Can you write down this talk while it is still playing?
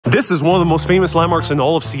This is one of the most famous landmarks in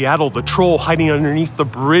all of Seattle, the Troll hiding underneath the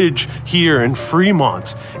bridge here in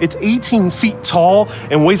Fremont. It's 18 feet tall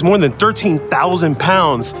and weighs more than 13,000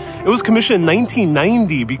 pounds. It was commissioned in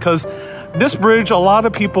 1990 because this bridge, a lot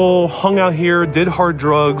of people hung out here, did hard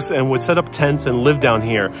drugs, and would set up tents and live down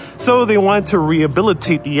here. So they wanted to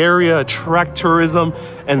rehabilitate the area, attract tourism,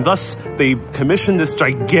 and thus they commissioned this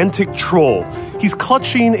gigantic troll. He's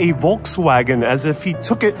clutching a Volkswagen as if he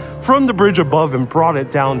took it from the bridge above and brought it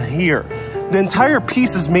down here. The entire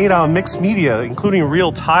piece is made out of mixed media, including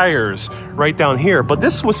real tires right down here. But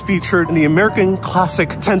this was featured in the American classic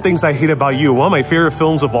 10 Things I Hate About You, one of my favorite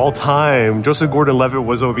films of all time. Joseph Gordon-Levitt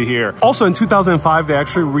was over here. Also in 2005, they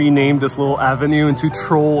actually renamed this little avenue into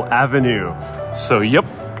Troll Avenue. So yep,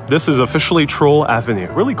 this is officially Troll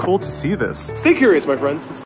Avenue. Really cool to see this. Stay curious, my friends.